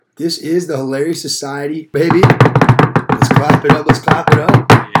This is the Hilarious Society, baby. Let's clap it up. Let's clap it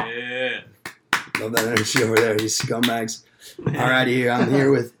up. Yeah. Love that energy over there. These scumbags. Alrighty, here. I'm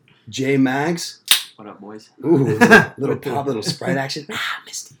here with J Mags. What up, boys? Ooh, little pop, little Sprite action.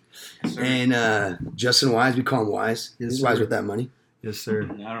 Misty. Yes, sir. And Justin Wise. We call him Wise. Yes, He's wise sir. with that money. Yes, sir.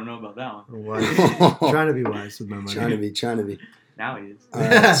 I don't know about that one. Or wise. Trying to be wise with my money. Trying to be. Now he is. All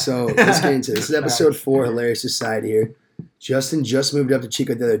right, so let's get into this. This is episode 4, Hilarious Society here. Justin just moved up to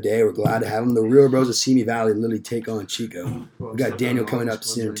Chico the other day. We're glad to have him. The real bros of Simi Valley literally take on Chico. We got Daniel coming up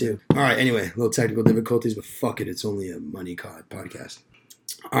soon too. All right, anyway, a little technical difficulties, but fuck it. It's only a money podcast.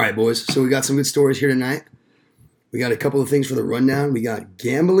 All right, boys. So we got some good stories here tonight. We got a couple of things for the rundown. We got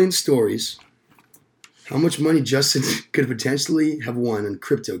gambling stories. How much money Justin could potentially have won in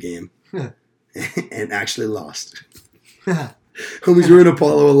crypto game and actually lost. Homies, we're in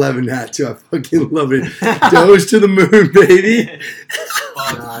Apollo 11 hat too. I fucking love it. Doge to the moon, baby.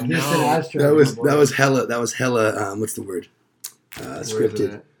 That was hella. What's the word?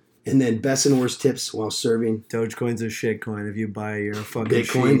 Scripted. And then best and worst tips while serving. Dogecoin's a shitcoin. If you buy it, you're a fucking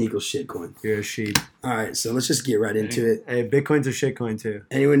Bitcoin sheep. equals shitcoin. You're a sheep. All right, so let's just get right into it. Hey, Bitcoin's a shitcoin too.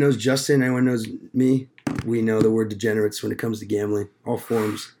 Anyone knows Justin? Anyone knows me? We know the word degenerates when it comes to gambling. All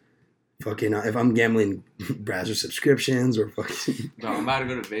forms. Fucking, if I'm gambling browser subscriptions or fucking. Bro, I'm about to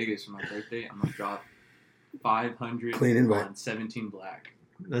go to Vegas for my birthday. I'm going to drop 500 Clean invite. on 17 black.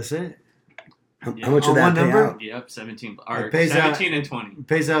 That's it. How Yeah. much On would that one pay number? out? Yep, 17. It Or pays 17 and 20. It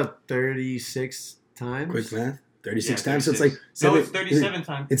pays out 36 times. Quick math. 36 Yeah, times. So it's 36. like No, it's 37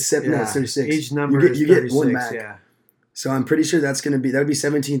 times. It's seven. No, it's 36. Each number you get, is you 36, get one back. yeah. So I'm pretty sure that would be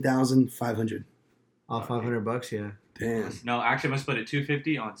 17,500. All $500, yeah. Damn. No, actually, I'm going to split it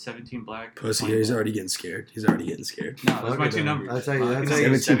 250 on 17 black. Pussy, 20 he's black. already getting scared. No, those are my Fuck two it, numbers. that's how you- It's that's how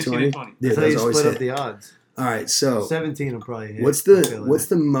you- 17, 17 20. and 20. Dude, That's how those you always split up hit. the odds. All right, so 17 will probably hit. what's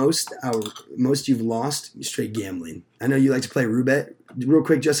the most you've lost straight gambling? I know you like to play roulette. Real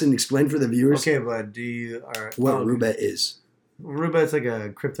quick, Justin, explain for the viewers Okay, but do you... what roulette is. Roulette's like a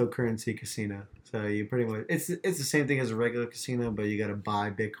cryptocurrency casino. So you pretty much... It's the same thing as a regular casino, but you got to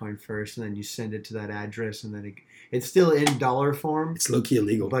buy Bitcoin first, and then you send it to that address, and then it's still in dollar form, It's low-key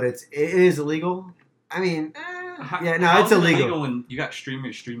illegal. but it is illegal. I mean, How it's is it illegal. when you got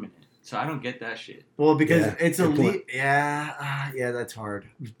streamers streaming it? So I don't get that shit. Well, because Yeah, it's good illegal. point. Yeah, that's hard.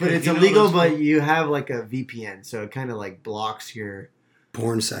 But Yeah, it's you know illegal, those- but you have like a VPN, so it kind of like blocks your...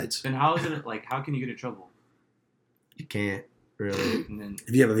 Porn sites. Then how is it, like, how can you get in trouble? You can't, really. And then,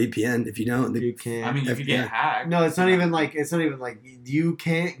 If you have a VPN, if you don't, You can't. I mean, you could yeah. get hacked. No, it's not even like you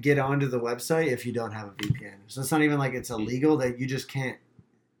can't get onto the website if you don't have a VPN. So it's not even like it's illegal that you just can't.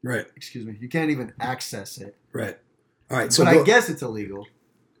 right, Excuse me, you can't even access it. right. All right, so But I guess it's illegal.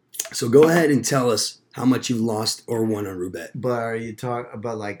 so go ahead and tell us how much you've lost or won on roulette. But are you talking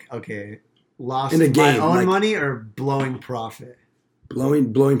about like lost In a my game, own like- money or blowing profit?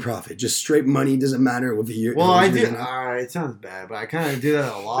 Blowing profit, just straight money. Doesn't matter if you're. Well, I do. All right. All right, it sounds bad, but I kind of do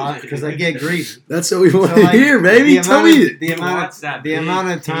that a lot because I get greedy. That's what we want So, to like, hear, baby. the Tell amount me. of- the What's that amount the big amount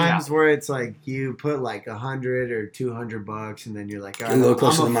of payout? times where it's like you put like $100 or $200, and then you're like, all Get a little right,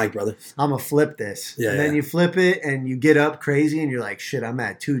 closer to I'm the mic, brother. gonna flip this. Yeah, and then yeah. you flip it and you get up crazy and you're like, shit, I'm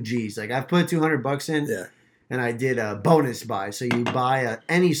at 2 G's. Like I've put $200 in, Yeah. and I did a bonus buy. So you buy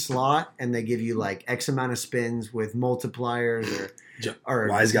any slot and they give you like X amount of spins with multipliers or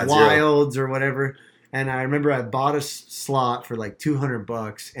Wise got zero. wilds or whatever. And I remember I bought a slot for like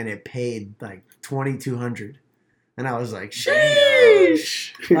 $200 and it paid like $2,200. And I was like,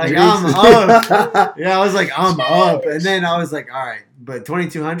 sheesh. Like, I'm up. Yeah, I was like, I'm up. And then I was like, all right, but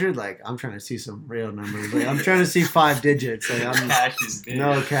 2,200, like, I'm trying to see some real numbers. Like, I'm trying to see 5 digits. Like, I'm Cash is big.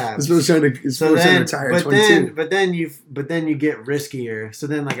 no cap. This was trying to. So then, retire at but 22. then you get riskier. So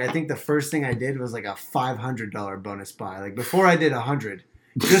then, like, I think the first thing I did was like a $500 bonus buy. Like before I did 100,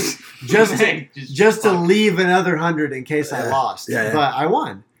 just to leave another 100 in case I lost. Yeah, yeah. But I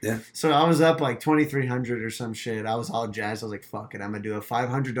won. Yeah. So I was up like 2,300 or some shit. I was all jazzed. I was like, fuck it, I'm gonna do a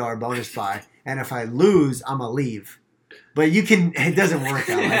 $500 bonus buy, and if I lose, I'm gonna leave. But it doesn't work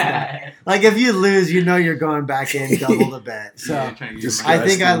out like that. Like if you lose, you know you're going back in double the bet. So Yeah, trying to get Just- your money. I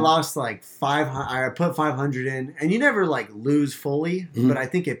think I Disgusting. lost like 500. I put 500 in, and you never like lose fully, Mhm. but I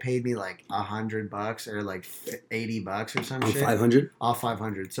think it paid me like $100 or like $80 or some On shit. 500. Off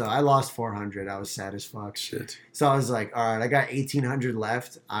 500. So I lost 400. I was sad as fuck. Shit. So I was like, all right, I got 1,800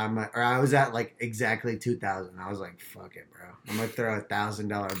 left. I was at like exactly 2,000. I was like, fuck it, bro. I'm gonna throw a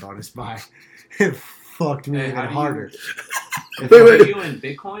 $1,000 bonus buy. It fucked me Hey, even how do you- harder. They Wait. pay you in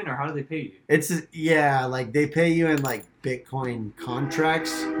Bitcoin, or how do they pay you? It's like they pay you in like Bitcoin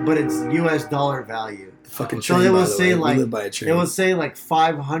contracts, but it's US dollar value. Fucking So train, it by will the say way. like We live by a train. it will say like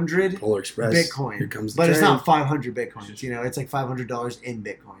 500 Polar Express. Bitcoin, Here comes the but it's train. not 500 Bitcoins. You know, it's like $500 in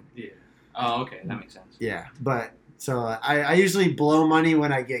Bitcoin. Yeah. Oh, okay, that makes sense. Yeah, but so I usually blow money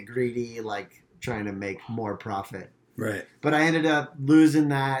when I get greedy, like trying to make more profit. Right. But I ended up losing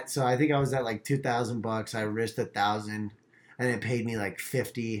that, so I think I was at like $2,000. I risked 1,000, and it paid me like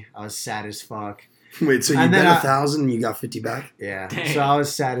 50. I was sad as fuck. Wait, so you And bet then 1,000 and you got 50 back? Yeah, Dang. so I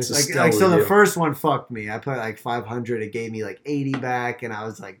was sad as It's a like so. stellar The deal. first one fucked me. I put like 500. It gave me like 80 back, and I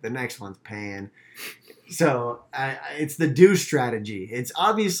was like, the next one's paying. So it's the due strategy. It's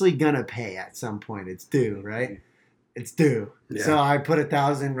obviously gonna pay at some point. It's due, right? It's due. Yeah. So I put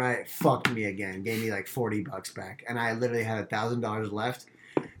 1,000 right. Fucked me again. Gave me like $40 back, and I literally had $1,000 left.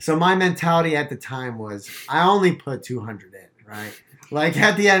 So my mentality at the time was, I only put 200 in, right? Like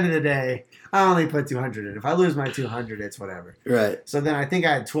at the end of the day, I only put 200 in. If I lose my 200, it's whatever. Right. So then I think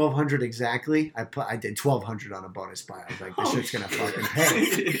I had 1,200 exactly. I did 1,200 on a bonus buy. I was like, this shit's gonna fucking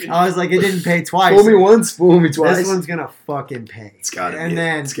pay. I was like, it didn't pay twice. Fool me once, fool me twice. This one's gonna fucking pay. It's gotta be And it.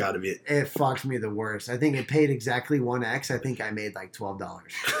 then It's gotta be it. it fucked me the worst. I think it paid exactly 1x. I think I made like $12.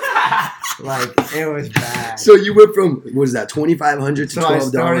 Like it was bad. So you went from, what is that, 2,500 to So I $12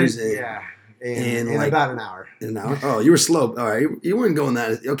 started, in, yeah, in in like- about an hour. in an hour? Oh, you were slow. All right. You weren't going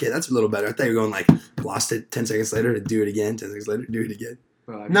that. Okay, that's a little better. I thought you were going like, lost it 10 seconds later to do it again, 10 seconds later to do it again.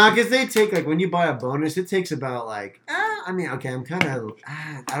 Bro, No, because they take like when you buy a bonus, it takes about like I mean, okay, I'm kind of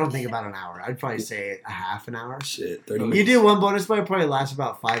I don't think about an hour. I'd probably say a half an hour. Shit, 30 You minutes. do one bonus buy, it probably lasts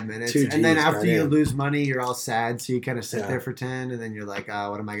about 5 minutes, 2 and then Gs, after you goddamn. lose money, you're all sad, so you kind of sit Yeah. there for 10, and then you're like,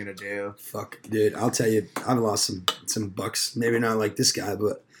 what am I gonna do? Fuck, dude. I'll tell you, I've lost some bucks. Maybe not like this guy,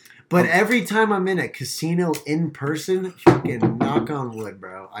 but But every time I'm in a casino in person, fucking knock on wood,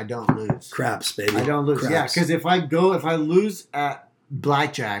 bro, I don't lose. craps, baby. I don't lose. Yeah, Craps. because if I lose at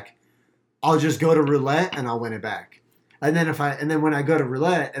blackjack, I'll just go to roulette and I'll win it back. And then when I go to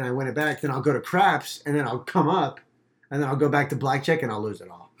roulette and I win it back, then I'll go to craps and then I'll come up and then I'll go back to blackjack and I'll lose it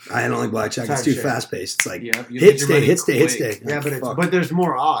all. I don't like blackjack. It's Type too shit. fast paced. It's like Yeah, you hit lose your stay, money hit stay, hit quick. stay. Yeah, Like, but there's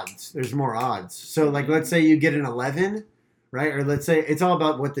more odds. There's more odds. So like let's say you get an 11, right? Or let's say it's all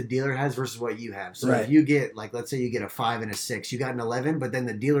about what the dealer has versus what you have. So Right. if you get like let's say you get a 5 and a 6, you got an 11, but then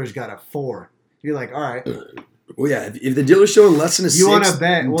the dealer's got a 4. You're like, all right, well, yeah. If the dealer's showing less than a you 6, want to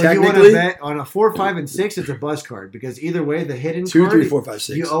bet. Well, you want to technically, bet on a 4, 5, and 6. It's a buzz card because either way, the hidden 2, card, 3, 4, 5,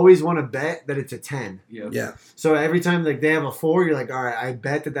 6. you always want to bet that it's a 10. Yep. Yeah, So every time like they have a 4, you're like, all right, I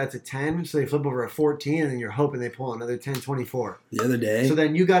bet that that's a 10. So they flip over a 14, and then you're hoping they pull another 10, 24. the other day. So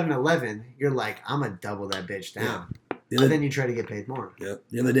then you got an 11. You're like, I'm gonna double that bitch down. the And other, then you try to get paid more.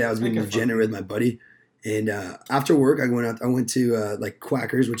 the other day I was being Okay, degenerate with my buddy, and after work I went to like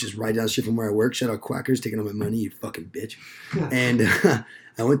Quackers, which is right down the street from where I work. Shout out Quackers, taking all my money, you fucking bitch. And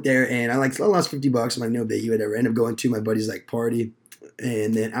I went there and I lost $50. I'm like, no biggie, whatever. I end up going to my buddy's like party,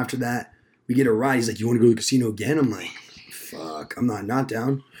 and then after that we get a ride. He's like, you want to go to the casino again? I'm like, fuck, I'm not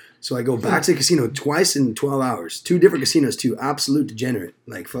down. So I go back to the casino twice in 12 hours. 2 different casinos, too. Absolute degenerate.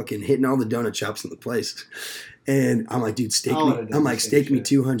 Like fucking hitting all the donut shops in the place. And I'm like, dude, stake I me. would've done I'm the like, same stake me shit.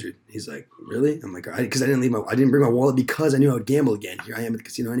 200. He's like, really? I'm like, because I didn't bring my wallet because I knew I would gamble again. Here I am at the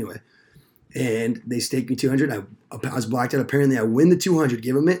casino anyway. And they staked me 200. I was blacked out. Apparently, I win the 200,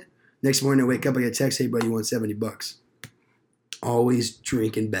 give them it. Next morning, I wake up, I get a text, hey, bro, you won $70. Always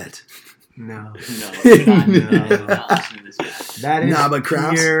drink and bet. No, No, you're not, you're not listening to this guy. that is Nah, but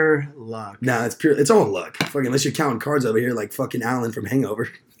craps- pure luck. Nah, it's all luck. Fucking unless you're counting cards over here like fucking Alan from Hangover.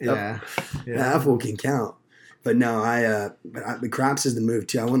 Yeah, Yeah, that fool can count. But no, the craps is the move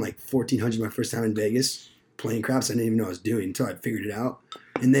too. I won like $1,400 my first time in Vegas playing craps. I didn't even know what I was doing until I figured it out.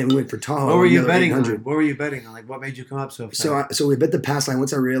 And then we went for Tahoe. What were you another betting on? 800. What were you betting on? Like, what made you come up so fast? So we bet the pass line.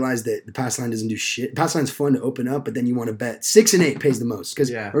 Once I realized that the pass line doesn't do shit. Pass line's fun to open up, but then you want to bet 6 and 8 pays the most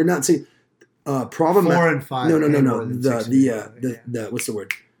Yeah. or not say problem. 4 and 5. No. pay more than 6 and 5, yeah. The what's the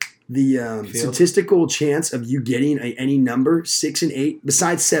word? The Field? statistical chance of you getting any number 6 and 8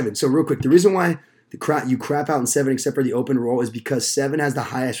 besides 7. So real quick, the reason why you crap out in 7 except for the open roll is because 7 has the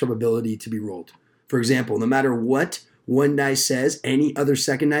highest probability to be rolled. For example, no matter what one dice says, any other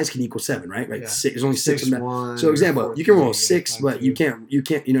second dice can equal 7, right? Right. Yeah. There's only 6 of them. 1, So example, or you can roll 14, 6, 5, but 2. you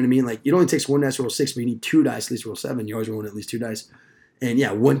can't, you know what I mean? Like it only takes 1 dice to roll 6, but you need 2 dice at least to roll 7. You always roll at least 2 dice. And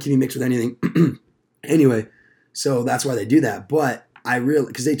yeah, 1 can be mixed with anything. Anyway, so that's why they do that. But I really,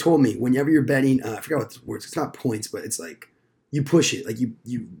 because they told me whenever you're betting, I forgot what the words, it's not points, but it's like you push it. Like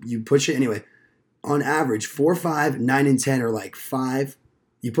you push it. Anyway, on average, 4, 5, 9, and 10 are like 5.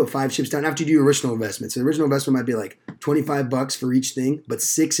 You put 5 chips down after you do your original investment. So the original investment might be like $25 for each thing, but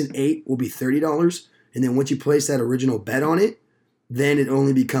 6 and 8 will be $30. And then once you place that original bet on it, then it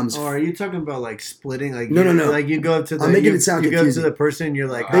only becomes. Oh, are you talking about like splitting? Like No. Like you go up to the. I'm making it sound you go up to confusing. the person. And you're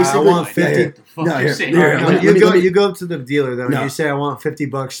like, Basically, I want 50. The fuck No, you here, saying? here, No, let me- you go up to the dealer though, No. and you say, I want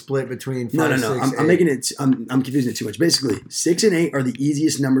 $50 split between 5, No. 6, I'm 8. making it. I'm confusing it too much. Basically, 6 and 8 are the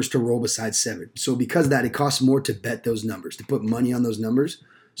easiest numbers to roll besides 7. So because of that, it costs more to bet those numbers, to put money on those numbers.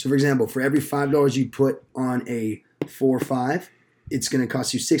 So for example, for every $5 you put on a 4 or 5, it's going to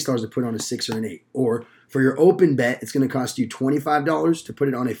cost you $6 to put on a 6 or an 8. Or for your open bet, it's going to cost you $25 to put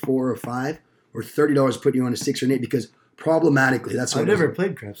it on a 4 or 5, or $30 to put you on a 6 or an 8. Because problematically, that's what I've never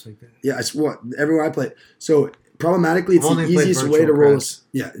played craps like that. Yeah, it's what everywhere I play. So problematically, it's I've the only played easiest way virtual to roll. craps.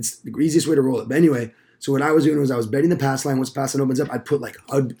 Yeah, it's the easiest way to roll it. But anyway, so what I was doing was I was betting the pass line. Once the pass line opens up, I'd put like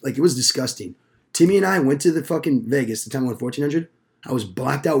it was disgusting. Timmy and I went to the fucking Vegas. The time I won 1,400. I was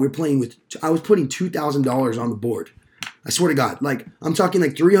blacked out. We were playing with. I was putting $2,000 on the board. I swear to God, like I'm talking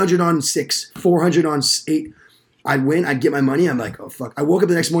like 300 on 6, 400 on 8. I'd win. I'd get my money. I'm like, oh fuck. I woke up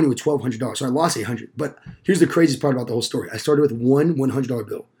the next morning with $1,200, so I lost $800. But here's the craziest part about the whole story. I started with one $100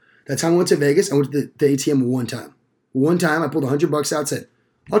 bill. That time I went to Vegas, I went to the ATM one time. One time I pulled $100 out. Said,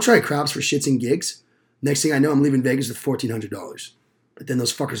 I'll try craps for shits and gigs. Next thing I know, I'm leaving Vegas with $1,400. But then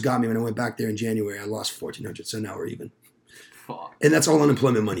those fuckers got me when I went back there in January. I lost $1,400, so now we're even. Fuck. And that's all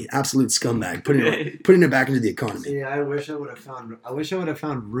unemployment money. Absolute scumbag. Putting it back into the economy. See, I wish I would have found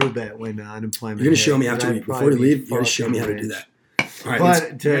Roobet when unemployment. You're gonna show me hit, before we leave. You're gonna show me how to do that. All right,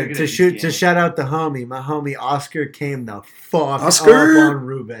 But You're to shout out the homie, my homie Oscar came the fuck Oscar! up on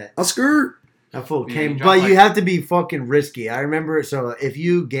Roobet. Oscar. That fool Yeah, came, you but dropped you like- have to be fucking risky. I remember. So if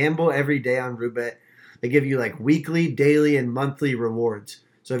you gamble every day on Roobet, they give you like weekly, daily, and monthly rewards.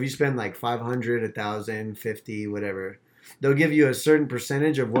 So if you spend like 500, 1,000, 50, whatever, they'll give you a certain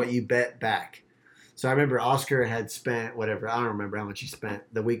percentage of what you bet back. So I remember Oscar had spent whatever, I don't remember how much he spent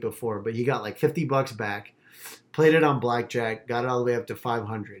the week before, but he got like $50 back, played it on blackjack, got it all the way up to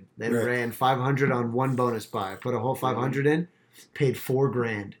 500, then Right. ran 500 on one bonus buy, put a whole 500 in, paid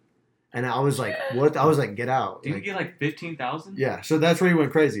 $4,000. And I was like, what? I was like, get out. Did Like, you get like 15,000? yeah, so that's where he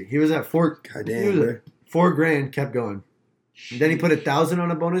went crazy. He was at Goddamn, bro. $4,000, kept going. Then he put 1,000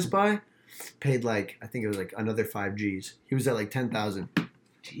 on a bonus buy, paid like, I think it was like another 5 G's. He was at like 10,000.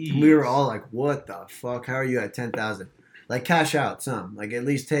 Jeez. We were all like, what the fuck? How are you at 10,000? Like, cash out some. Like, at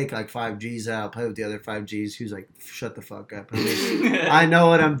least take like 5 G's out, play with the other 5 G's. He was like, shut the fuck up. I know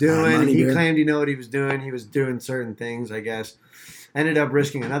what I'm doing. money, He bro. claimed he knew what he was doing. He was doing certain things, I guess. Ended up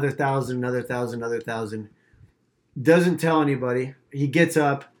risking another 1,000, another 1,000, another 1,000. Doesn't tell anybody. He gets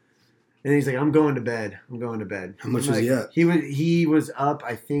up and he's like, I'm going to bed. I'm going to bed. How much I'm was like, he up? He was up,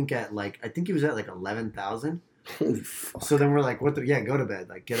 I think he was at like 11,000. Holy fuck. So then we're like, what the, yeah, go to bed.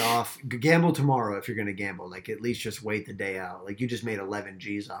 Like, get off. Gamble tomorrow if you're going to gamble. Like, at least just wait the day out. Like, you just made 11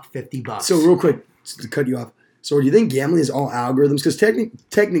 G's off, $50. So real quick, to cut you off. So do you think gambling is all algorithms? Because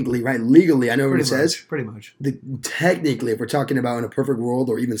technically, right, legally, I know what it says. Pretty much. Technically, if we're talking about in a perfect world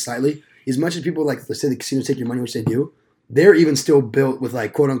or even slightly, as much as people like, let's say the casinos take your money, which they do, they're even still built with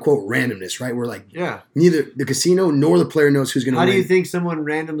like quote unquote randomness, right? Where like Yeah. neither the casino nor the player knows who's going to How win. do you think someone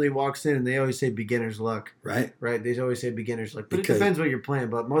randomly walks in and they always say beginner's luck, Right? right? They always say beginner's luck. But Because- it depends what you're playing.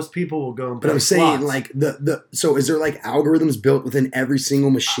 But most people will go and play But I'm saying slots. like so is there like algorithms built within every single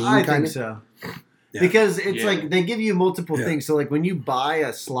machine? I kind think of? so. Yeah. Because it's Yeah. like they give you multiple Yeah. things. So like when you buy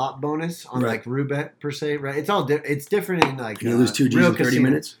a slot bonus on Right. like Roobet per se, right? It's all it's different in like Can you lose 2 G's real in 30 casinos.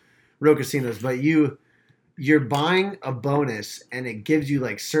 minutes? Real casinos, but you're buying a bonus and it gives you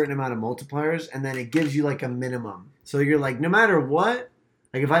like certain amount of multipliers and then it gives you like a minimum. So you're like, no matter what,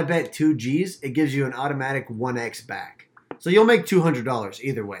 like if I bet 2 G's, it gives you an automatic 1x back. So you'll make $200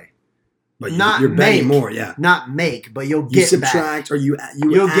 either way. But Not you're betting make. more, yeah. Not make, but you'll You get back. subtract or you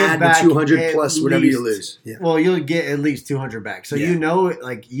You'll get add back the 200 at plus whatever you least- lose. Yeah. Well, you'll get at least 200 back. So Yeah. you know,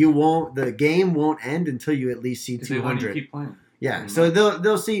 like the game won't end until you at least see They want you to 200. keep playing. Yeah, so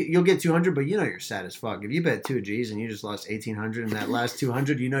they'll see you'll get 200, but you know you're sad as fuck. If you bet 2 G's and you just lost 1,800 and that last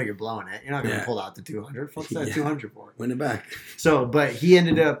 200, you know you're blowing it. You're not gonna Yeah. pull out the 200. Fuck's that Yeah. 200 for? Win it back. So, but he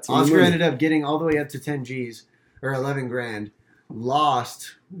ended up It's a lot of Oscar money. ended up getting all the way up to 10 G's or 11 grand.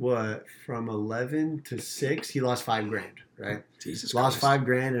 Lost what from 11 to 6? He lost 5 grand, right? Jesus Lost Christ. 5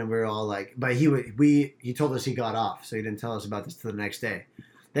 grand, and we were all like, but he told us he got off, so he didn't tell us about this till the next day.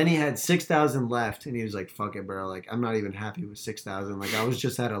 Then he had 6,000 left, and he was like, "Fuck it, bro. Like, I'm not even happy with 6,000. Like, I was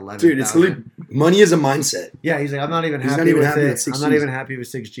just at 11." Dude, it's literally, money is a mindset. Yeah, he's like, I'm not even He's happy not even with happy it. with 6 I'm not Gs. even happy with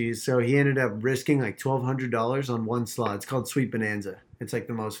 6 G's. So he ended up risking like $1,200 on one slot. It's called Sweet Bonanza. It's like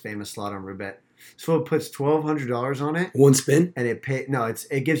the most famous slot on Roobet. So it puts $1,200 on it, One spin. and it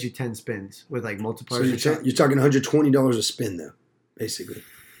gives you 10 spins with like So multipliers. you're, and shit. you're talking $120 a spin though, basically.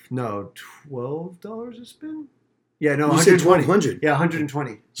 No, $12 a spin. Yeah, no, You said 120. 1,200. Yeah,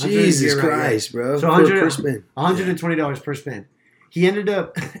 120. Jesus You're right, Christ, bro. So Per spin. $120 per spin. He ended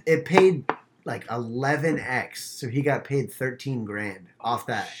up, it paid like 11x. So he got paid 13 grand off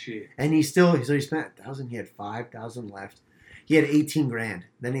that. Shit. And he spent 1,000. He had 5,000 left. He had 18 grand.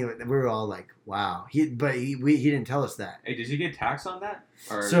 Then we were all like, wow. He didn't tell us that. Hey, does he get taxed on that?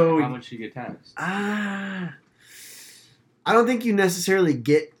 Or So- how much he get taxed? I don't think you necessarily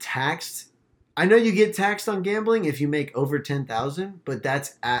get taxed. I know you get taxed on gambling if you make over 10,000, but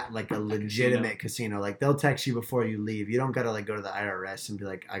that's at like a legitimate casino. Like they'll tax you before you leave. You don't gotta like go to the IRS and be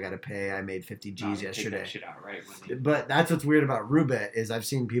like, I gotta pay. I made 50 G's Take yesterday. that shit out, right? When But that's what's weird about Roobet is I've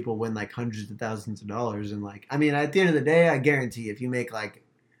seen people win like hundreds of thousands of dollars and like I mean at the end of the day I guarantee if you make like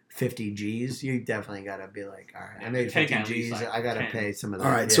 50 G's you definitely gotta be like all right I made Take 50 at least, G's like, I gotta 10. pay some of that.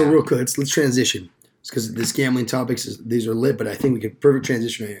 All right, Yeah. so real quick, let's transition. It's because this gambling topics, these are lit, but I think we could perfect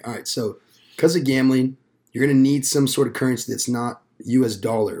transition right here. All right, so because of gambling, you're going to need some sort of currency that's not U.S.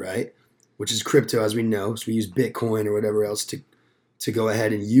 dollar, right? Which is crypto, as we know. So we use Bitcoin or whatever else to go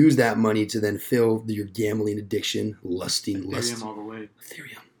ahead and use that money to then fill your gambling addiction, lust. Ethereum all the way.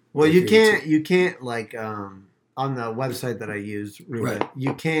 Ethereum. Well, Ethereum you can't like on the website that I use, Roobet, Right.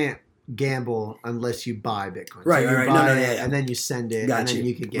 you can't gamble unless you buy Bitcoin. Right, you right. buy No, it, yeah. and then you send it, Got and then you.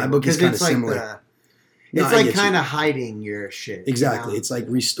 you can My gamble. book is 'Cause kinda it's like similar. No, it's I like get you. kind of hiding your shit. Exactly. You know? It's like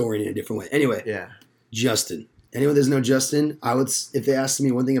restoring it in a different way. Anyway, Yeah. Justin. Anyone that doesn't know Justin, if they asked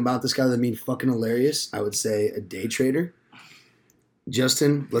me one thing about this guy that mean fucking hilarious, I would say a day trader.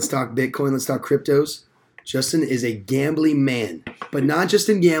 Justin, let's talk Bitcoin, let's talk cryptos. Justin is a gambling man, but not just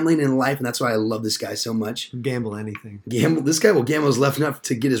in gambling, in life, and that's why I love this guy so much. Gamble anything. This guy will gamble his left enough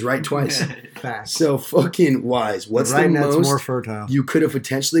to get his right twice. Fast. So fucking wise. What's right the now, it's more most fertile. you could have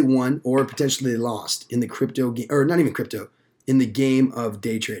potentially won or potentially lost in the crypto game, or not even crypto, in the game of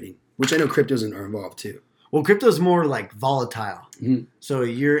day trading, which I know cryptos are involved too. Well, crypto's more like volatile, Mhm. so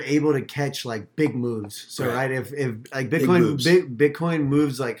you're able to catch like big moves. So Right. right, if like Big Bitcoin moves. Bitcoin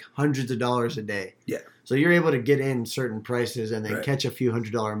moves like hundreds of dollars a day. Yeah. So you're able to get in certain prices and then Right. catch a few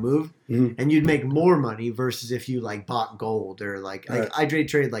 $100 move, Mhm. and you'd make more money versus if you like bought gold or like Right. I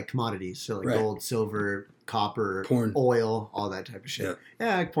trade like commodities, so like Right. gold, silver, copper, Porn. oil, all that type of shit.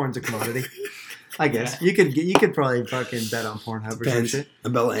 Yeah. Yeah, porn's a commodity. I guess you could probably fucking bet on Pornhub or some Depends. shit.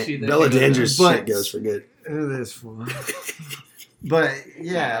 Bella See, they Dangerous But- shit goes for good. This fool. But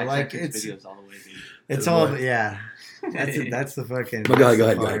yeah, I like check his it's videos all the way, dude. it's That's all what? yeah. That's the fucking. But go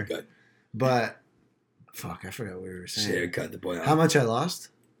that's the ahead. fire. But fuck, I forgot what we were saying. Share, cut the boy out. How much I lost?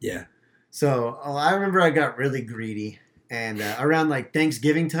 Yeah. So I remember I got really greedy, and around like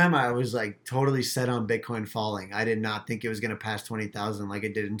Thanksgiving time, I was like totally set on Bitcoin falling. I did not think it was gonna pass 20,000 like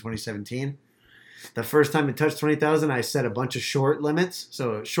it did in 2017. The first time it touched 20,000, I set a bunch of short limits.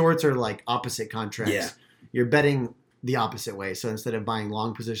 So shorts are like opposite contracts. Yeah. You're betting the opposite way. So instead of buying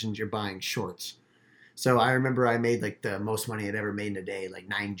long positions, you're buying shorts. So I remember I made like the most money I'd ever made in a day, like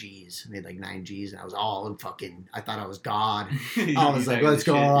 9 G's. I made like 9 G's, and I was all fucking. I thought I was God. I was like, let's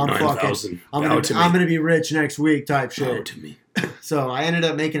go. I'm fucking. 9,000. I'm Bow to me. gonna be rich next week type Bow shit. to me. So I ended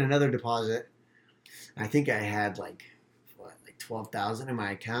up making another deposit. I think I had like 12,000 in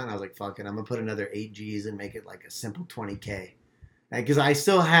my account. I was like, fuck it, I'm gonna put another 8 G's and make it like a simple 20K. Because I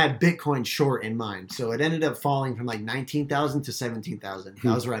still had Bitcoin short in mind. So it ended up falling from like 19,000 to 17,000.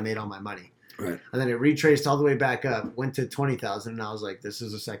 That was where I made all my money. Right. And then it retraced all the way back up, went to 20,000, and I was like, this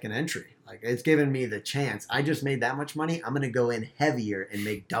is a second entry. Like, it's given me the chance. I just made that much money. I'm going to go in heavier and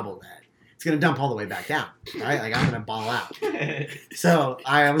make double that. It's going to dump all the way back down, right? Like, I'm going to ball out. So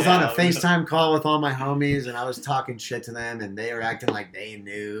I was on a FaceTime call with all my homies, and I was talking shit to them, and they were acting like they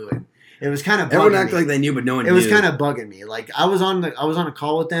knew, and it was kind of bugging Everyone acted me. like they knew, but no one It knew. was kind of bugging me. Like I was on a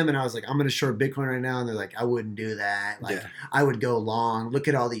call with them, and I was like, I'm going to short Bitcoin right now, and they're like, I wouldn't do that. Like Yeah. I would go long. Look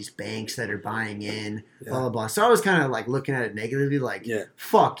at all these banks that are buying in. Yeah. Blah blah blah. So I was kind of like looking at it negatively, like, Yeah.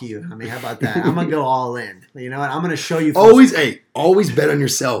 fuck you. I mean, how about that? I'm gonna go all in. You know what? I'm gonna show you. Always bet on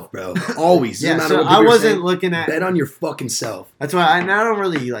yourself, bro. Always. Yeah. No matter So what I people are wasn't saying, looking at. bet on your fucking self. That's why I don't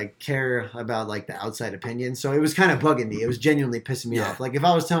really like care about like the outside opinion. So it was kind of bugging me. It was genuinely pissing me Yeah. off. Like if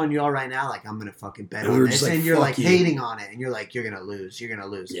I was telling you all right now, like I'm gonna fucking bet And we on were this, just like, and you're fuck like you. hating on it, and you're like, you're gonna lose. You're gonna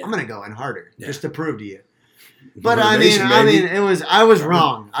lose. Yeah. I'm gonna go in harder Yeah. just to prove to you. But I Motivation, mean, baby. I was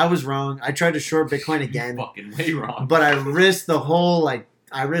wrong. I was wrong. I tried to short Bitcoin again, Fucking way wrong. but I risked the whole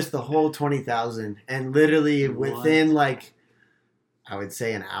 20,000, and literally within like, I would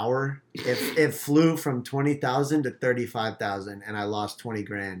say an hour, it flew from 20,000 to 35,000, and I lost 20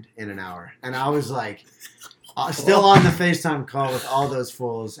 grand in an hour. And I was like, Still on the FaceTime call with all those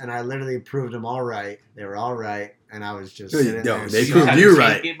fools, and I literally proved them all right. They were all right, and I was just sitting there. They You proved had you to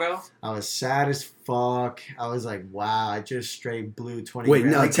right. take it, bro. I was sad as fuck. I was like, wow, I just straight blew 20 Wait,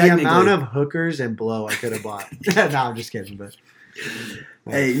 grand. no, Like, the technically- amount of hookers and blow I could have bought. No, I'm just kidding. But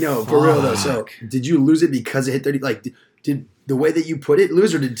Hey, no, for real though. So, did you lose it because it hit 30? Like, did the way that you put it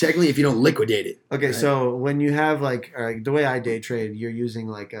lose, or did technically if you don't liquidate it? Okay, Right. so when you have like the way I day trade, you're using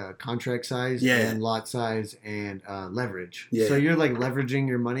like a contract size Yeah. and lot size and leverage. Yeah. So you're like leveraging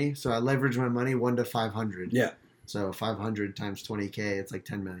your money. So I leverage my money 1 to 500. Yeah. So 500 times 20K, it's like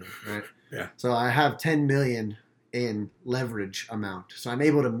 10 million, right? Yeah. So I have 10 million in leverage amount. So I'm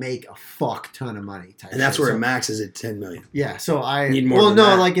able to make a fuck ton of money. Type And that's shit. where So- it maxes at 10 million. Yeah, so I Need more well than no,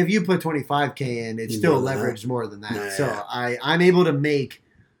 that. like if you put 25K in, it's Need still more than that. leveraged more than that. Yeah, so yeah. I'm able to make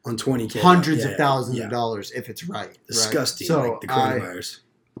On 20K. hundreds Yeah, of thousands yeah. of dollars if it's right. Disgusting. Right? So like the coronavirus.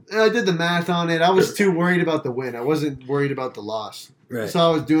 I did the math on it. I was too worried about the win. I wasn't worried about the loss. Right. So I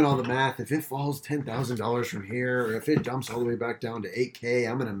was doing all the math. If it falls $10,000 from here, or if it jumps all the way back down to 8K,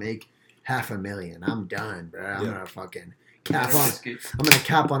 I'm gonna make $500,000. I'm done, bro. I'm Yeah. gonna fucking cap on. Biscuits. I'm gonna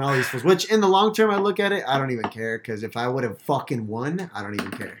cap on all these fools. Which in the long term, I look at it, I don't even care because if I would have fucking won, I don't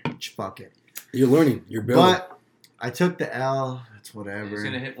even care. Just fuck it. You're learning. You're building. But I took the L. It's whatever. It's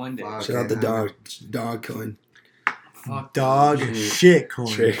gonna hit one day. Fuck. Shout out the Okay, dog coin. Fuck Dog that shit. shit coin.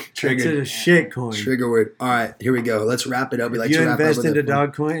 Triggered. That's a shit coin. Trigger word. All right, here we go. Let's wrap it up. We like If you to wrap invest up with into a fun-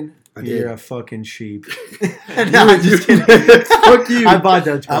 dog coin, I you're did. a fucking sheep. You- no, I'm just you- kidding. Fuck you. I bought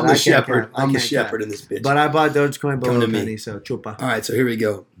Dogecoin. I'm I the can't shepherd. cap. I I'm the can't shepherd cap. in this bitch. But I bought Dogecoin below Come a to me. penny, so chupa. All right, so here we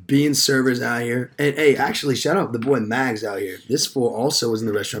go. Being servers out here. And hey, actually, shout out the boy Mags out here. This fool also was in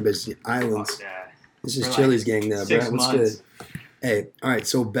the restaurant business in Islands. Fuck that. This is For Chili's gang now, bro. 6 What's months. good? Hey, all right,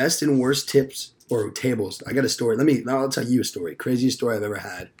 so best and worst tips or tables. I got a story. I'll tell you a story. Craziest story I've ever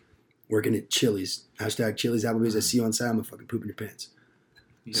had. Working at Chili's. Hashtag Chili's Applebee's. I see you on site. I'm gonna fucking poop in your pants.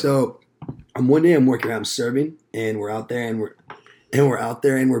 Yo. So, one day I'm working. I'm serving, and we're out there, and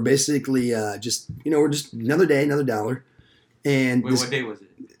we're basically just we're just another day, another dollar, and Wait, this, what day was it?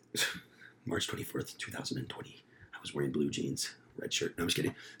 March 24th, 2020. I was wearing blue jeans, red shirt. No, I'm just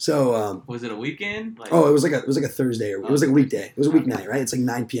kidding. So, Was it a weekend? Like, it was like a Thursday, or it was like a weekday. It was a weeknight, right? It's like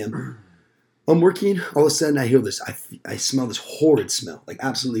 9 p.m. I'm working. All of a sudden, I hear this. I smell this horrid smell, like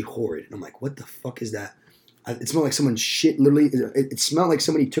absolutely horrid. And I'm like, what the fuck is that? It smelled like someone shit. Literally, it smelled like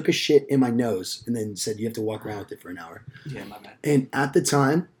somebody took a shit in my nose and then said you have to walk around with it for an hour. yeah, my bad. And at the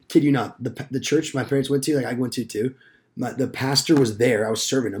time, kid you not, the church my parents went to, like I went to too. The pastor was there. I was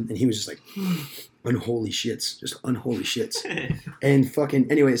serving him, and he was just like, unholy shits, just unholy shits. And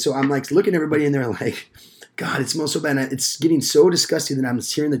fucking anyway, so I'm like looking at everybody in there like, God, it smells so bad. And it's getting so disgusting that I'm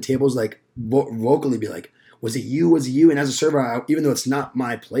hearing the tables like vocally be like, was it you? Was it you? And as a server, even though it's not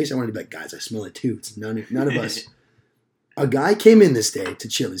my place, I wanted to be like, guys, I smell it too. It's none of us. A guy came in this day to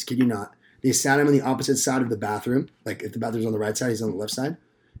Chili's, kid you not. They sat him on the opposite side of the bathroom. Like if the bathroom's on the right side, he's on the left side.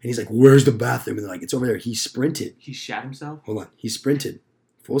 And he's like, where's the bathroom? And they're like, it's over there. He sprinted. He shat himself? Hold on. He sprinted.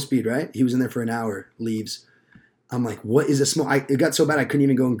 Full speed, right? He was in there for an hour, leaves. I'm like, what is the smell? It got so bad I couldn't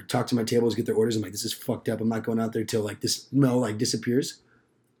even go and talk to my tables, get their orders. I'm like, this is fucked up. I'm not going out there till like this smell like disappears.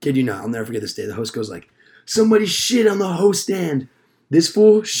 Kid you not. I'll never forget this day. The host goes like, somebody shit on the host stand. This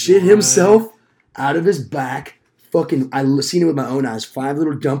fool shit What? himself out of his back. Fucking, I seen it with my own eyes. 5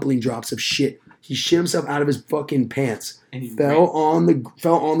 little dumpling drops of shit. He shit himself out of his fucking pants. And he Fell on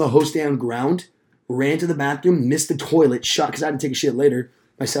the host stand ground. Ran to the bathroom. Missed the toilet. Shot because I had to take a shit later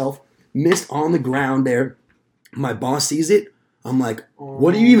myself. Missed on the ground there. My boss sees it. I'm like,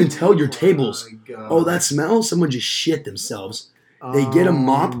 what do you even tell your tables? Oh, that smell? Someone just shit themselves. They get a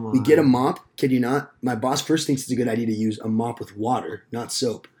mop. We get a mop. Kid you not. My boss first thinks it's a good idea to use a mop with water, not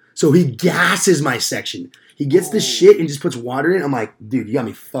soap. So he gasses my section. He gets the shit and just puts water in. I'm like, dude, you got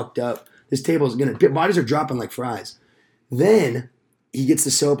me fucked up. This table is gonna. Bodies are dropping like fries. Then he gets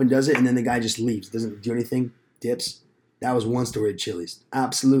the soap and does it, and then the guy just leaves. Doesn't do anything. Dips. That was one story at Chili's.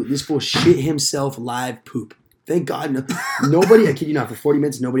 Absolute. This fool shit himself live poop. Thank God. Nobody, I kid you not, for 40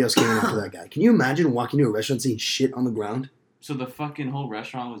 minutes, nobody else came in after that guy. Can you imagine walking to a restaurant and seeing shit on the ground? So the fucking whole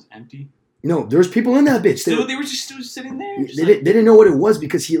restaurant was empty? No, there was people in that bitch. Still, they were just still sitting there? They Just didn't know what it was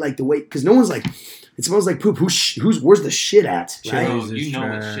because he like the way, because no one's like, it smells like poop. Where's the shit at? Right? Bro, Jesus you know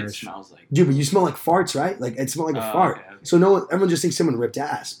what shit trash. smells like. Dude, but you smell like farts, right? Like it smelled like a Oh, fart. okay. So everyone just thinks someone ripped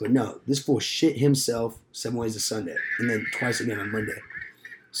ass, but no, this fool shit himself 7 ways to Sunday, and then twice again on Monday.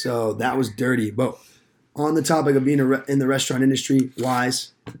 So that was dirty. But on the topic of being in the restaurant industry,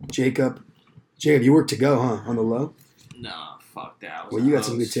 wise, Jacob, you work to go, huh? On the low. No, fuck that. I was Well, a you got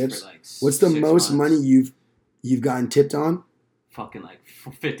some good host tips. for like What's the 6 most months. money you've gotten tipped on? Fucking like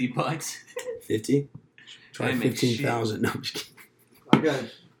 $50. $50. Try And make 15,000. No, I'm just kidding.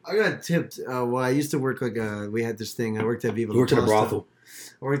 I got tipped. Well, I used to work we had this thing. I worked at Viva You worked La at a Pasta.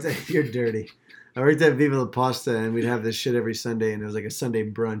 brothel. You're dirty. I worked at Viva La Pasta, and we'd have this shit every Sunday, and it was like a Sunday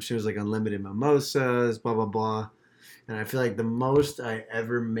brunch. It was like unlimited mimosas, blah, blah, blah. And I feel like the most I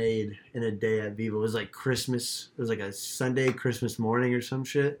ever made in a day at Viva was like Christmas. It was like a Sunday, Christmas morning or some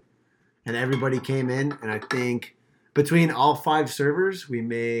shit. And everybody came in, and I think between all 5 servers, we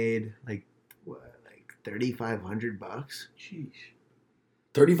made like $3,500. Sheesh.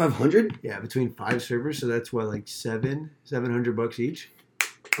 3,500? Yeah, between 5 servers, so that's what, like $700 each.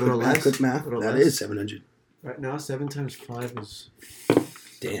 Quick math. Quick math. That is 700. Right now, 7 times 5 is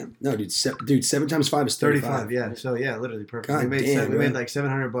Damn. No, dude. 7 times 5 is 35. 35. Yeah, so yeah, literally perfect. God we made damn, we bro. made like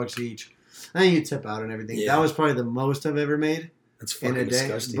 $700 each. And then you tip out and everything. Yeah. That was probably the most I've ever made That's in fucking a day.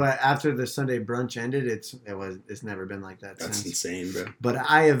 disgusting. But after the Sunday brunch ended, it's never been like that That's since. insane, bro. But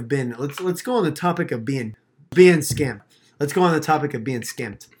I have been. Let's go on the topic of being skimped. Let's go on the topic of being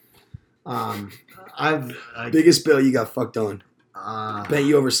skimped. Biggest bill you got fucked on. Bent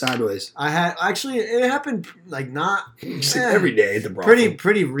you over sideways. I had actually it happened like not Just like every day at the brothel.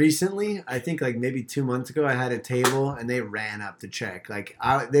 pretty recently. I think like maybe 2 months ago, I had a table and they ran up to check. Like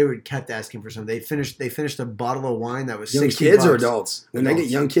they were kept asking for something. They finished a bottle of wine that was Young $60. kids or adults? When I Adults.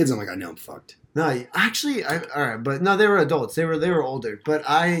 get young kids, I'm like, I know I'm fucked. No, actually, all right, but no, they were adults. They were older. But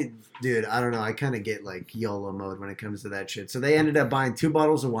dude, I don't know. I kind of get like YOLO mode when it comes to that shit. So they ended up buying 2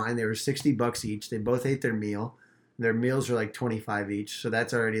 bottles of wine. They were $60 each. They both ate their meal. Their meals are like $25 each, so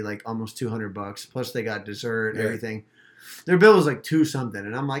that's already like almost $200. Plus they got dessert and Yeah. everything. Their bill was like $2 something,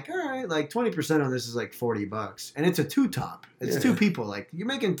 and I'm like, all right, like 20% on this is like $40, and it's a 2-top. It's Yeah. 2 people. Like you're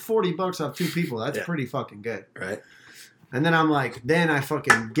making $40 off 2 people. That's Yeah. pretty fucking good. Right? And then I'm like, then I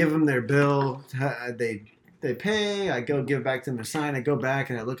fucking give them their bill. They pay. I go give back to them a sign. I go back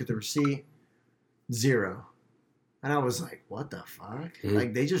and I look at the receipt. 0. And I was like, what the fuck? Mhm.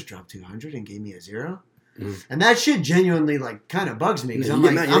 Like they just dropped 200 and gave me a 0. Mhm. And that shit genuinely like kind of bugs me because You I'm get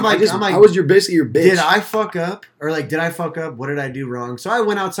like, mad. You're I'm like, I was basically your bitch. did I fuck up? Or like, did I fuck up? What did I do wrong? So I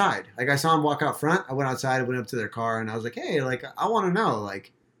went outside. Like I saw him walk out front. I went outside. I went up to their car and I was like, hey, like I want to know,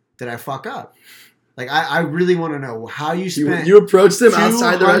 like, did I fuck up? Like I really want to know how you spent. You approached them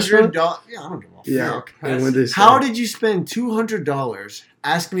outside the restaurant? $200. Yeah, I don't give a Yeah. fuck. And when they said- How did you spend $200?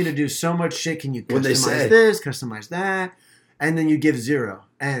 Ask me to do so much shit. Can you What'd they customize say? this, customize that, and then you give 0?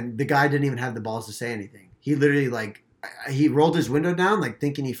 And the guy didn't even have the balls to say anything. He literally like he rolled his window down, like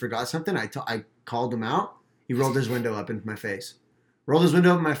thinking he forgot something. I called him out. He rolled his window up into my face. Rolled his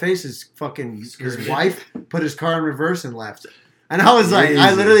window up in my face. His wife put his car in reverse and left. And I was like, I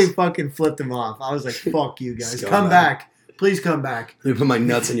Jesus. literally fucking flipped him off. I was like, fuck you guys. Scumbag. Come back. Please come back. Let me put my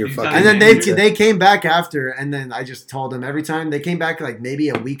nuts in your fucking. And then pizza. they came back after, and then I just told them every time they came back like maybe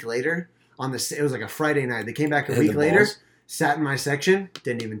a week later on it was like a Friday night. They came back a They had week the later, balls? sat in my section,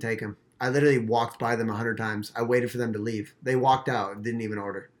 didn't even take them. I literally walked by them 100 times. I waited for them to leave. They walked out, didn't even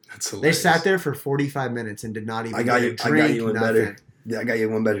order. That's They hilarious. sat there for 45 minutes and did not even I got get you. a I drink. got you one nothing. better. Yeah, I got you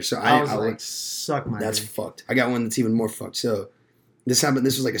one better. So I was I like, went- suck my that's dick. fucked. I got one that's even more fucked. So this happened.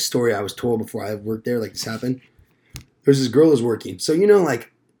 This was like a story I was told before I worked there. Like this happened. There's this girl who's working. So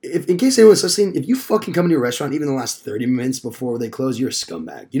like if in case anyone's listening, if you fucking come into a restaurant even the last 30 minutes before they close, you're a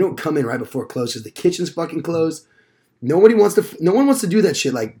scumbag. You don't come in right before it closes because the kitchen's fucking closed. No one wants to do that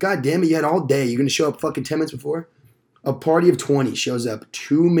shit. Like, god damn it, you had all day. You're gonna show up fucking 10 minutes before. A party of 20 shows up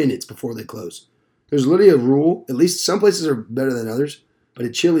 2 minutes before they close. There's literally a rule. At least some places are better than others. But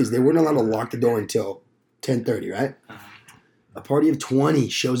at Chili's, they weren't allowed to lock the door until 10:30, right? A party of 20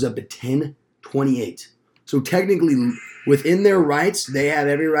 shows up at 10:28. So technically, within their rights, they have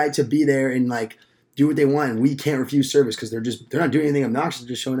every right to be there and like do what they want. And we can't refuse service because they're not doing anything obnoxious. They're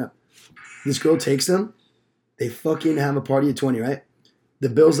just showing up. This girl takes them. They fucking have a party of 20, right? The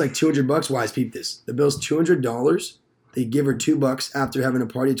bill's like $200. Wise peep this. The bill's $200. They give her $2 after having a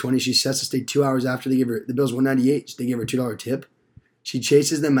party of 20. She sets to stay 2 hours after they give her the bill's $198. They give her a $2 tip. She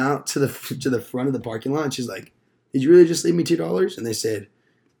chases them out to the front of the parking lot. And she's like, "Did you really just leave me $2?" And they said,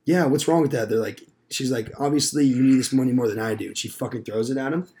 "Yeah, what's wrong with that?" They're like, she's like, "Obviously you need this money more than I do." And she fucking throws it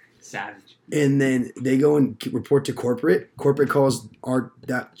at him. Savage. And then they go and report to corporate. Corporate calls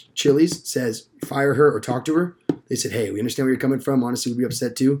that Chili's, says fire her or talk to her. They said, "Hey, we understand where you're coming from. Honestly, we'd be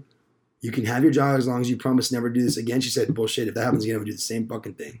upset too. You can have your job as long as you promise never to do this again." She said, "Bullshit. If that happens again, I'm gonna do the same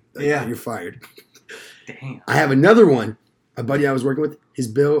fucking thing." Like, Yeah. you're fired. Damn. I have another one. A buddy I was working with, his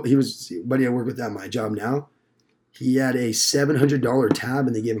bill, buddy I work with at my job now. He had a $700 tab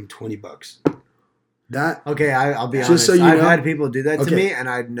and they gave him $20. That Okay, I'll be Just honest. so you I've know- had people do that to Okay. me, and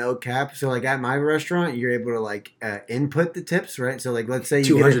I had no cap. So, like at my restaurant, you're able to like input the tips, right? So, like, let's say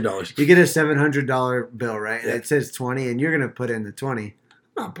you get $200. you get a $700 bill, right? And Yeah. it says 20, and you're gonna put in the 20.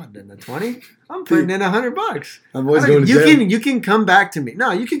 I'm not putting in the 20. I'm putting in $100. I'm always I mean, going to you jail. can you can come back to me.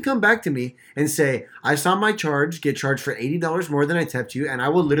 No, you can come back to me and say I saw my charge get charged for $80 more than I tipped you, and I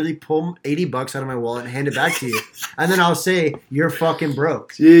will literally pull $80 out of my wallet and hand it back to you, and then I'll say you're fucking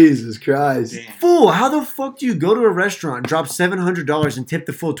broke. Jesus Christ. Damn. Fool! How the fuck do you go to a restaurant, and drop $700 and tip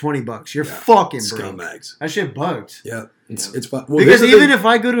the full $20? You're Yeah. fucking broke. Scumbags. That shit bugs. Yeah. It's Yeah. it's fun. Well, Because here's the even thing. if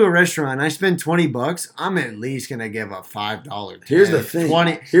I go to a restaurant and I spend $20, I'm at least gonna give a $5 tip. Here's the thing.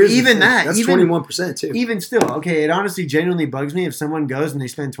 20. Here's the even thing. that. That's even 21% too. even still, okay, it honestly genuinely bugs me if someone goes and they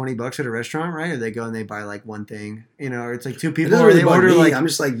spend $20 at a restaurant, right? Or they go and they buy like one thing, or it's like two It people, doesn't or really they bug order me. like, I'm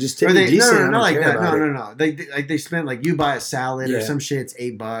just like, just tip or me they decent. I no, don't not like care that. about it. No. They spend like you buy a salad or Yeah. some shit. It's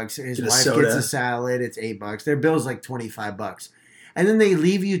 $8. His Get a wife soda. gets a salad. It's $8. Their bill's like $25, and then they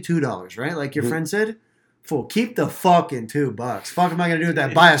leave you $2, right? Like your Mhm. friend said. Fool, keep the fucking $2. Fuck, am I gonna do with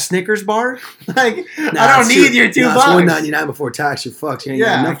that? Buy a Snickers bar? Like, I don't need your $2. It's $1.99 before tax. You're fucked. You ain't got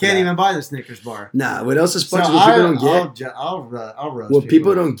Yeah, I enough of can't that. even buy the Snickers bar. Nah, what else is So fucked is what people don't get? I'll roast What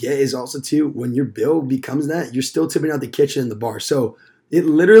people don't get is also too, when your bill becomes that, you're still tipping out the kitchen and the bar. So it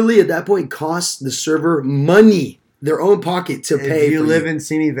literally at that point costs the server money, their own pocket to pay. If you for live in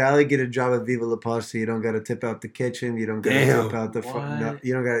Simi Valley, get a job at Viva La Pasta. You don't got to tip out the kitchen. You don't got to Damn. tip out the. What? No,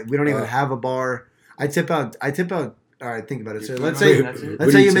 you don't got. We don't even Uh. have a bar. I tip out. All right, think about it. So Your let's food say runner, that's it? What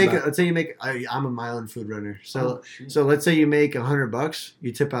let's do say you you tip make. out? Let's say you make. I'm a Milan food runner. So Oh, shit. so let's say you make $100.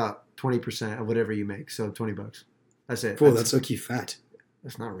 You tip out 20% of whatever you make. So $20. That's it. Fool, that's okay fat.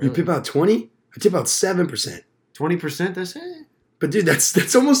 that's not You really. tip out 20? I tip out 7%. 20%. That's it. But dude,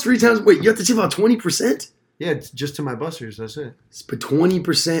 that's almost 3 times. Wait, you have to tip out 20%? Yeah, it's just to my busters. That's it. But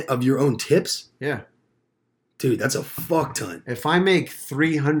 20% of your own tips? Yeah. Dude, that's a fuck ton. If I make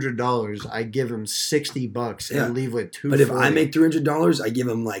 $300, I give him $60 Yeah. and leave with $240. But if I make $300, I give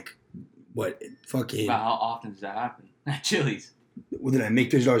them like, what, fucking, About how often does that happen at Chili's? what did I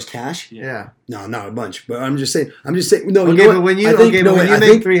make $300 cash? yeah. No, not a bunch. But I'm just saying, no, Okay, you know but what? when you I think, no, when wait, you I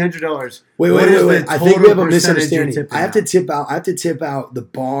make think, $300, wait, what is the I think we have a total percentage misunderstanding. you're tipping I have out? to tip out the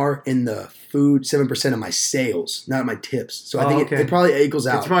bar and the food 7% of my sales, not my tips. So I Oh, think okay. it probably equals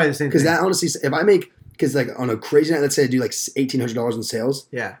out. it's probably the same Because thing. that honestly, if I make, because like on a crazy night, let's say I do like $1,800 in sales,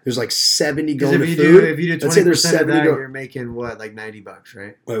 Yeah. there's like 70 Because going if to you food. do if you do Let's say there's 20% of 70 that, go- you're making what, like $90,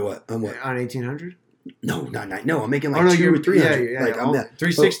 right? Wait, what? I'm what? On 1,800? No, not no. I'm making like Oh, no, 200 you're or 300. yeah, like I'm that.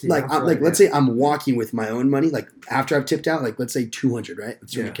 360. Like, I'm sorry, let's say I'm walking with my own money. Like after I've tipped out, like let's say 200, right?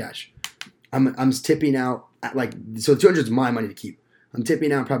 That's 200 Yeah. cash. I'm tipping out at like, so 200 is my money to keep. I'm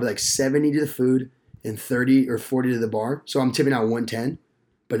tipping out probably like 70 to the food and 30 or 40 to the bar. So I'm tipping out 110.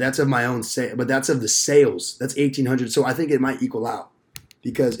 But that's of my own sale. But that's of the sales. That's 1,800. So I think it might equal out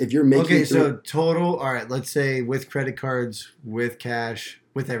because if you're making Okay, so total. All right, let's say with credit cards, with cash,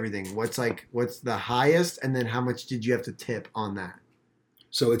 with everything. What's the highest, and then how much did you have to tip on that?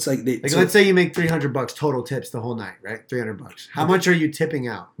 so it's like they. Like, so- let's say you make $300 total tips the whole night, right? $300. How Okay. much are you tipping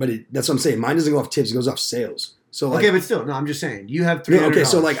out? but that's what I'm saying. Mine doesn't go off tips. It goes off sales. So like, Okay, but still, no. I'm just saying you have yeah, $300. okay,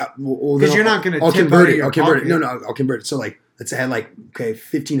 so like, well, because then you're I'll- not going to I'll tip convert out of it. your I'll convert it. pocket. No, I'll convert it. So like, let's say I had like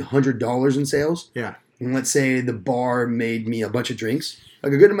 $1,500 in sales. Yeah. And let's say the bar made me a bunch of drinks,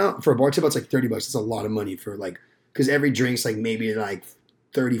 like a good amount for a bar tip. It's like $30. It's a lot of money for like, because every drink's like maybe like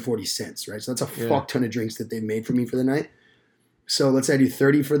 30, 40 cents, right? So that's a Yeah. fuck ton of drinks that they made for me for the night. So let's say I do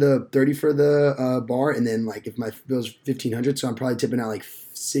 30 for the bar, and then like if my bill's 1,500, so I'm probably tipping out like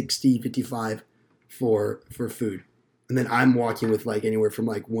 60, 55 for food, and then I'm walking with like anywhere from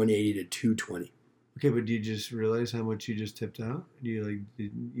like 180 to 220. Okay, but do you just realize how much you just tipped out? Do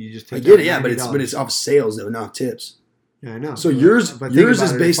you just I tipped get out it, yeah, but $90? it's off sales though, not tips. Yeah, I know. So yours But think is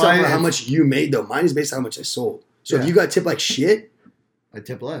about it. based If off I- of how if much you made though. Mine is based on how much I sold. So Yeah. if you got tipped like shit, I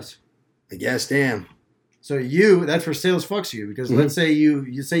tip less. I guess damn. So that's where sales fucks you because Mhm. let's say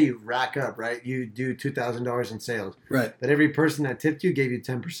you say you rack up, right? You do $2,000 in sales, Right. but every person that tipped you gave you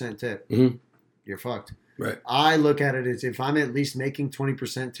 10% tip. Mhm. You're fucked. Right. I look at it as if I'm at least making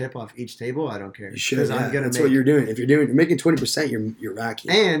 20% tip off each table, I don't care. You should. 'Cause Yeah, I'm gonna that's make. what you're doing. If you're making 20%, you're racking.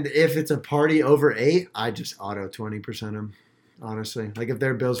 And if it's a party over 8, I just auto 20% them. Honestly, like if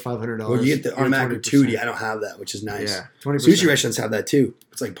their bill's $500, Well, you get the you're automatic 20%. gratuity. I don't have that, which is nice. Yeah, 20%. Sushi restaurants have that too.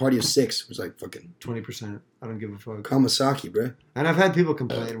 It's like party of 6. It's like fucking 20%. I don't give a fuck. Kamasaki, bro. And I've had people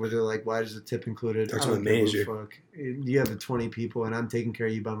complain where they're like, "Why is the tip included?" Talk I to don't my give manager. a fuck. You have the 20 people, and I'm taking care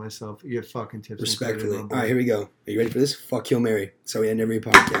of you by myself. You have fucking tips. Respectfully. included, All my boy. right, here we go. Are you ready for this? Fuck Kill Mary. So we end every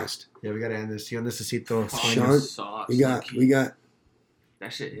podcast. Yeah, we gotta end this. Yo necesito. Sean, Sauce, we got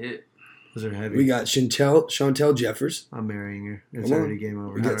that shit hit. Those are heavy. We got Chantel Jeffers. I'm marrying her. It's Come on. already game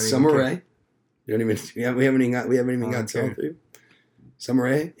over. We I got don't even Summer care. Rae. We haven't even I got don't to all care. three. Summer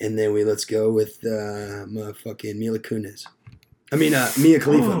Rae, and then let's go with motherfucking Mila Kunis. I mean Mia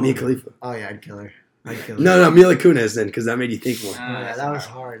Khalifa. Oh. Mia Khalifa. Oh yeah, I'd kill her. I'd kill her. No, Mila Kunis then, because that made you think more. Oh, yeah, that was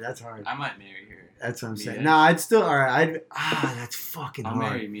hard. That's hard. I might marry her. That's what I'm saying. Mia. No, I'd still. All right. That's fucking I'll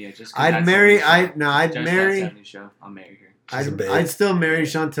hard. marry Mia just 'cause I'd that's marry. 70 I'd show. marry. That 70 show. I'll marry her. She's a babe. I'd still marry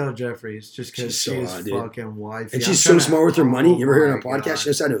Chantel Jeffries just because She's so she's hot, dude. fucking wifey. And I'm she's so trying to- smart with her money. You ever heard her on Oh a my podcast? God. She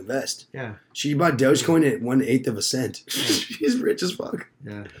knows how to invest. Yeah, She bought Dogecoin at 1/8 of a cent. She's rich as fuck.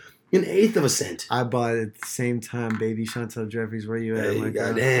 yeah. 1/8 of a cent. I bought it at the same time, baby Chantel Jeffries. Where you at? Hey, I'm like,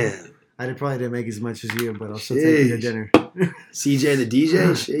 goddamn. probably didn't make as much as you, but I'll still take you to Sheesh. dinner. CJ the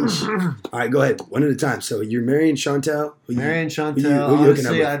DJ? Sheesh. All right, go ahead. One at a time. So you're marrying Chantel. Marrying Chantel. who you hooking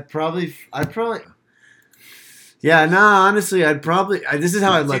up Honestly, with? I'd probably. Yeah, no. Honestly, this is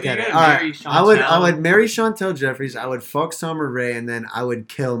how I'd So look you're at it. gonna All right, marry I would Chantel? marry Chantel Jeffries. I would fuck Summer Rae, and then I would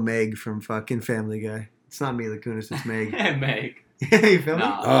kill Meg from fucking Family Guy. It's not Mila Kunis, it's Meg. Meg. You feel me?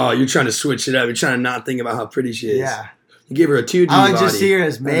 Nah. Oh, you're trying to switch it up. You're trying to not think about how pretty she is. Yeah. You gave her a 2D I would body. just see her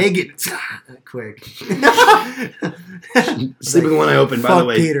as Meg. And quick. Sleep with one eye open, by Fuck the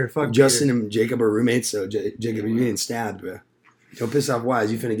way. Peter. Fuck Justin Peter. and Jacob are roommates, so Jacob, you're getting stabbed, bro. Don't piss off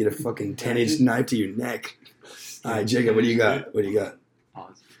Wise. You finna get a fucking 10-inch knife to your neck. All right, Jacob, what do you got? What do you got?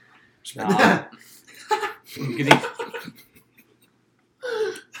 Pause. Nah.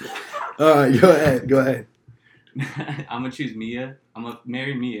 All right, go ahead. I'm gonna choose Mia. I'm gonna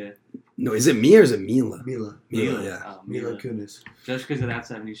marry Mia. No, is it me or is it Mila? Mila. Mila, yeah. Oh, Mila Kunis. Just because of that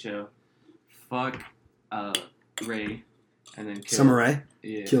 70 show. Fuck Ray. And then kill. Summer Rae?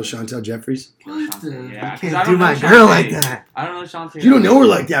 Yeah. Kill Chantel Jeffries? Kill What Shantae. the? Yeah, I 'cause can't don't do my know girl Shantae. like that. I don't know Shantae. You don't know her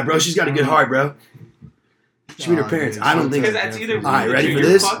like that, bro. She's got a good heart, bro. She meet her Oh, parents. dude, I don't think. Because that's either All right, ready for you're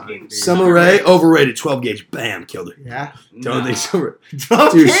this? fucking- Summer Rae, overrated. 12 gauge. Bam, killed her. Yeah. Don't Nah. think so.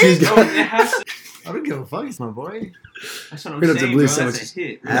 Okay. Dude, she's No, got. it has to- I don't give a fuck. It's my boy. That's what I'm We're gonna have to saying, believe bro. so That's much. a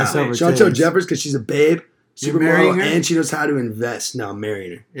hit. Ass No, over Chantel titties. Jeffers, because she's a babe, You're marrying supermodel, her? and she knows how to invest. No, I'm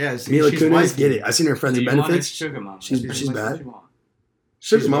marrying her. Yeah. See, Mila she's Kunis, wifey. get it. I seen her friends So and you want a benefits. sugar mama. She's- That's she's pretty much bad. what you want.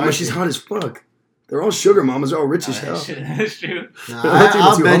 Sugar She's mama, wifey. she's hot as fuck. They're all sugar mamas. They're all rich as hell. That's true. Nah, I'll take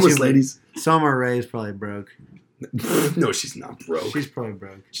I'll the two bet homeless you ladies. Summer Rae is probably broke. No, she's not broke. She's probably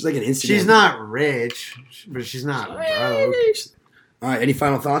broke. She's like an Instagram. She's not rich, but she's not broke. All right, any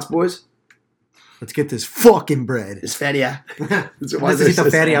final thoughts, boys? Let's get this fucking bread. It's feria. That's what Wise Necesito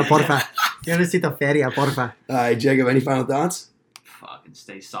says. feria, porfa. Yo necesito feria, porfa. All right, Jacob, any final thoughts? Fucking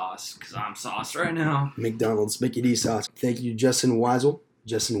stay sauce, because I'm sauce right now. McDonald's, Mickey D sauce. Thank you, Justin Weasel.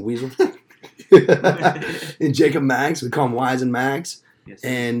 And Jacob Mags. We call him Wise and Mags. Yes.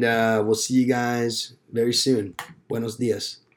 And we'll see you guys very soon. Buenos dias.